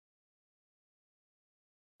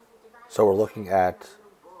So we're looking at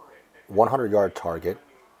 100-yard target.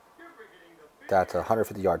 That's a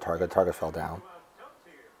 150-yard target. The target fell down.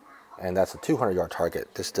 And that's a 200-yard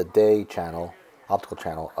target. This is the day channel, optical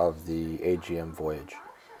channel of the AGM Voyage.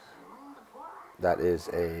 That is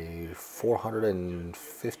a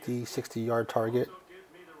 450, 60-yard target.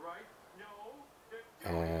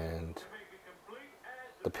 And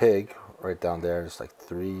the pig right down there is like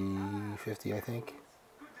 350, I think.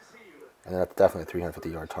 And that's definitely a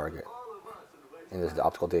 350-yard target. And this is the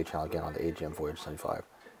optical day channel again on the AGM Voyage 75.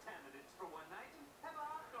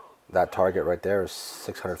 That target right there is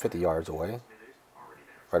 650 yards away,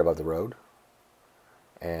 right above the road.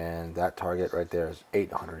 And that target right there is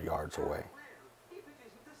 800 yards away.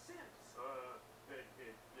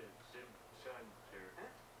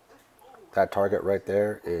 That target right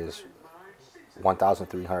there is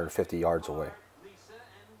 1,350 yards away.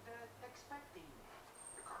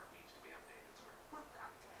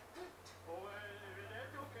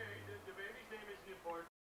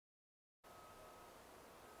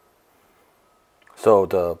 So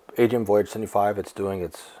the AGM Voyage 75, it's doing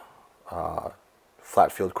its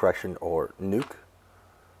flat field correction, or nuke,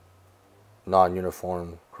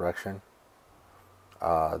 non-uniform correction.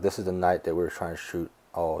 This is the night that we were trying to shoot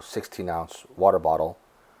 16-ounce water bottle.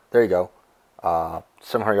 There you go,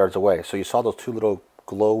 700 yards away. So you saw those two little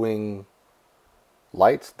glowing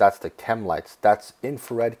lights? That's the chem lights. That's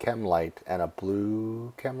infrared chem light and a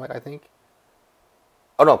blue chem light, I think.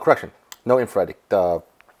 Oh no, correction, no infrared.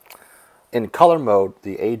 In color mode,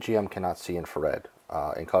 the AGM cannot see infrared.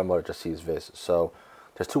 In color mode, it just sees vis. So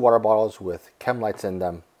there's two water bottles with chem lights in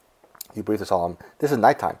them. You breathe this all on. This is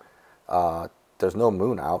nighttime. There's no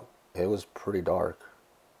moon out. It was pretty dark.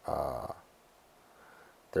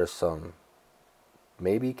 There's some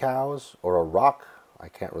maybe cows or a rock. I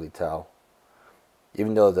can't really tell.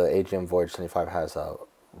 Even though the AGM Voyage 75 has a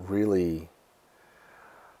really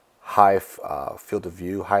high field of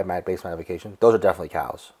view, high base magnification, those are definitely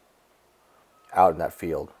cows out in that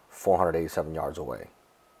field, 487 yards away.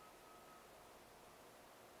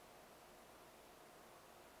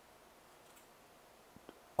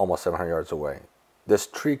 Almost 700 yards away. This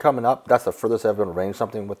tree coming up, that's the furthest I've ever ranged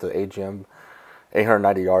something with the AGM,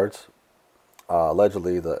 890 yards.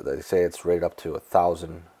 Allegedly, they say it's rated up to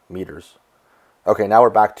 1,000 meters. Okay, now we're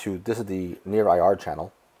back to, this is the near IR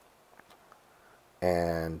channel.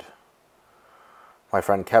 And my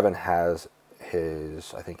friend Kevin has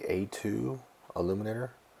his, I think, A2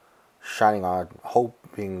 illuminator shining on,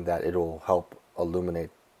 hoping that it'll help illuminate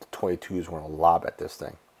the 22s we're going to lob at this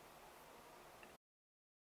thing.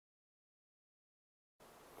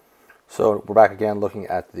 So we're back again looking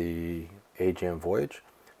at the AGM Voyage.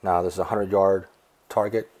 Now this is a 100-yard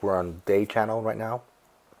target. We're on day channel right now,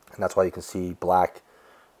 and that's why you can see black.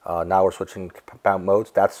 Now we're switching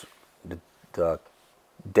modes. That's the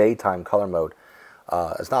daytime color mode.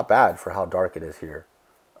 It's not bad for how dark it is here.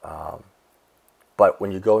 But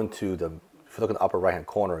when you go into the, if you look in the upper right hand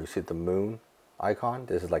corner, you see the moon icon.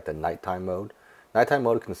 This is like the nighttime mode. Nighttime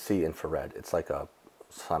mode can see infrared. It's like a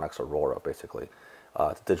Sonex Aurora, basically.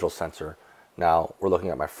 It's a digital sensor. Now we're looking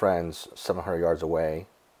at my friends 700 yards away.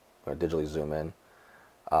 I'm going to digitally zoom in.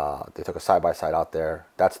 They took a side-by-side out there.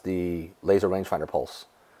 That's the laser rangefinder pulse.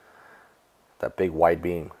 That big wide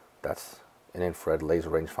beam. That's an infrared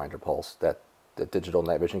laser rangefinder pulse that the digital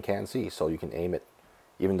night vision can see. So you can aim it,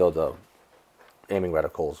 even though the aiming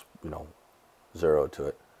reticle's, zero to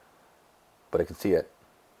it, but it can see it.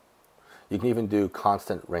 You can even do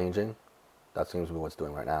constant ranging. That seems to be what it's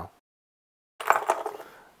doing right now.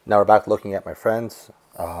 Now we're back looking at my friends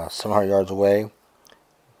 700 yards away.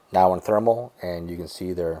 Now in thermal, and you can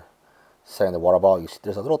see they're setting the water bottle.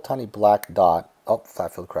 There's a little tiny black dot. Oh,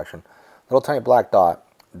 flat field correction. Little tiny black dot.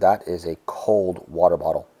 That is a cold water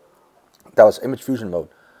bottle. That was image fusion mode.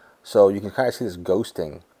 So you can kind of see this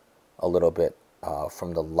ghosting a little bit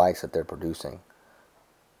from the lights that they're producing.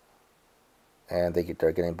 And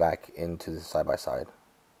they're getting back into the side-by-side.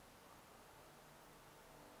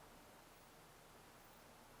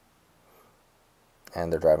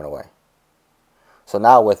 And they're driving away. So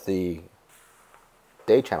now with the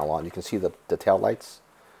day channel on, you can see the tail lights,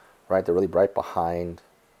 right? They're really bright behind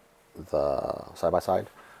the side-by-side.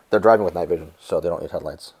 They're driving with night vision, so they don't need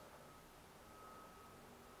headlights.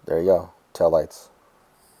 There you go, tail lights.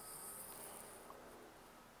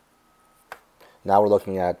 Now we're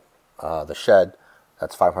looking at the shed.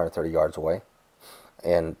 That's 530 yards away.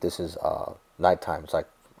 And this is nighttime. It's like,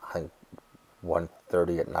 I think,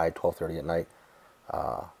 1:30 at night, 12:30 at night.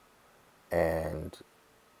 And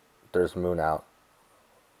there's moon out.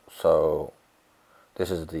 So this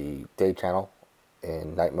is the day channel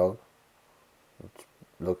in night mode. It's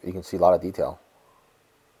look, you can see a lot of detail.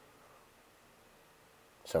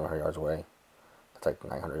 700 yards away. That's like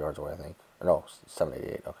 900 yards away, I think. Or no,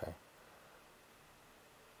 788. Okay.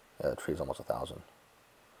 Yeah, the tree's almost 1,000.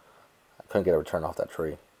 I couldn't get a return off that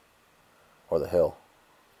tree or the hill.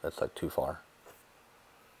 That's like too far.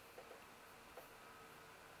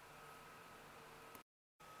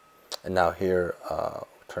 And now here,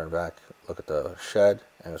 turn back, look at the shed,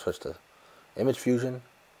 and switch to image fusion.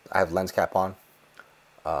 I have lens cap on,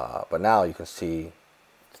 but now you can see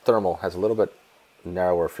thermal has a little bit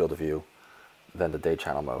narrower field of view than the day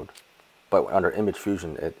channel mode. But under image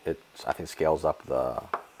fusion, it I think scales up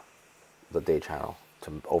the day channel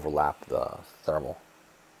to overlap the thermal.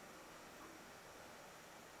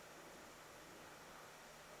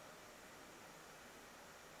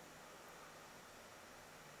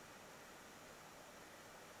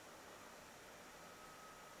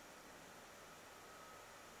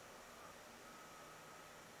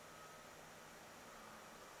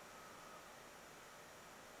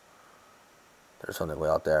 There's something way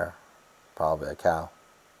out there, probably a cow.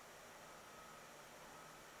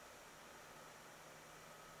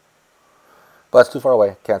 But it's too far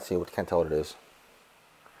away. Can't see what, can't tell what it is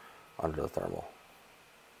under the thermal.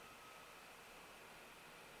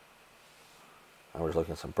 And we're just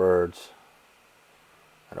looking at some birds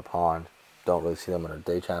and a pond. Don't really see them on the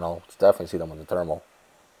day channel. Definitely see them on the thermal.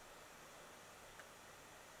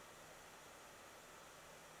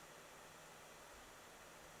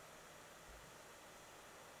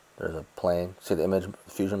 There's a plane. See the image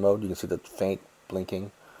fusion mode? You can see the faint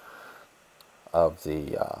blinking of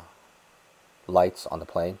the lights on the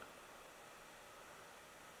plane.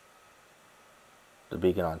 The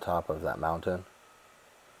beacon on top of that mountain.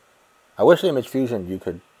 I wish the image fusion you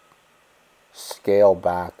could scale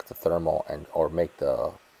back the thermal and or make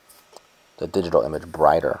the digital image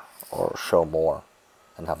brighter or show more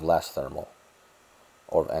and have less thermal,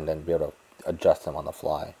 or and then be able to adjust them on the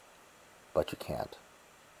fly, but you can't.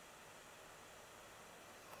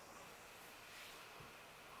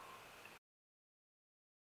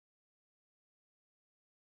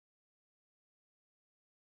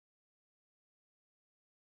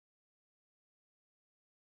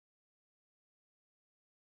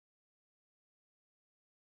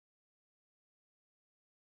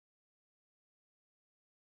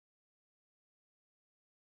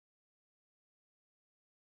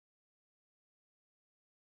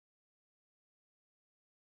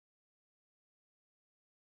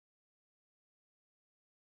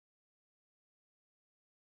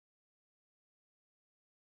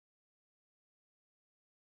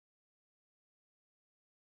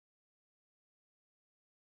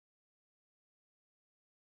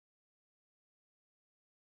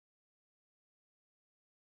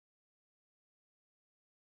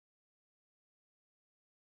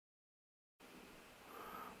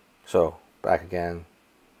 So back again,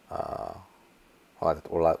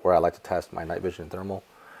 where I like to test my night vision and thermal.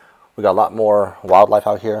 We got a lot more wildlife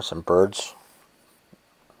out here, some birds,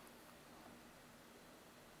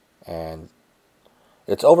 and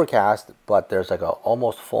it's overcast, but there's like a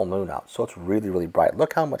almost full moon out, so it's really really bright.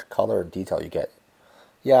 Look how much color and detail you get.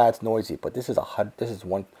 Yeah, it's noisy, but this is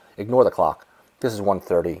one. Ignore the clock. This is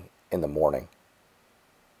 1:30 in the morning,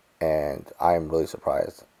 and I'm really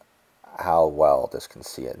surprised how well this can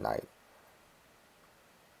see at night.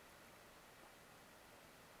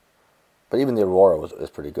 But even the aurora is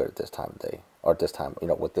pretty good at this time of day, or at this time,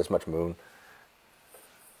 with this much moon.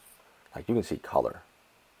 Like you can see color.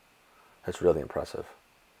 It's really impressive.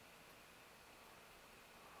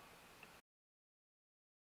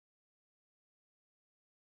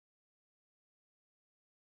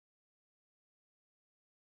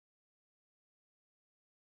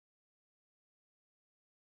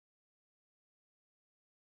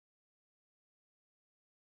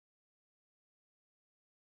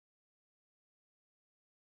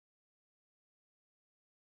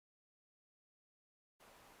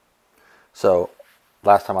 So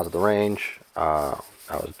last time I was at the range, I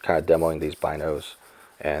was kind of demoing these binos,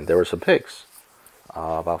 and there were some pigs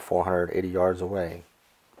about 480 yards away.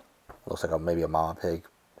 Looks like maybe a mama pig,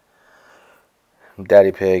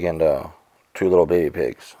 daddy pig, and two little baby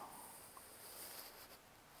pigs.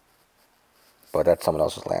 But that's someone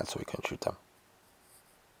else's land, so we couldn't shoot them.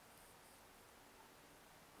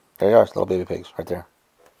 There they are, little baby pigs, right there.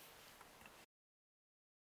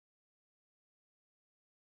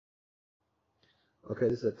 Okay,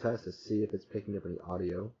 this is a test to see if it's picking up any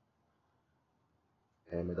audio.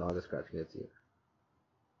 And my dog is scratching its ear.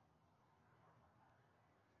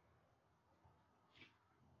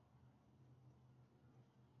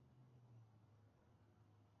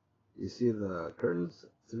 You see the curtains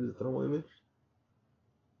through the thermal image?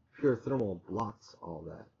 Pure thermal blocks all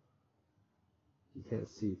that. You can't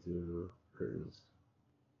see through curtains.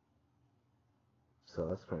 So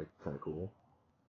that's kind of cool.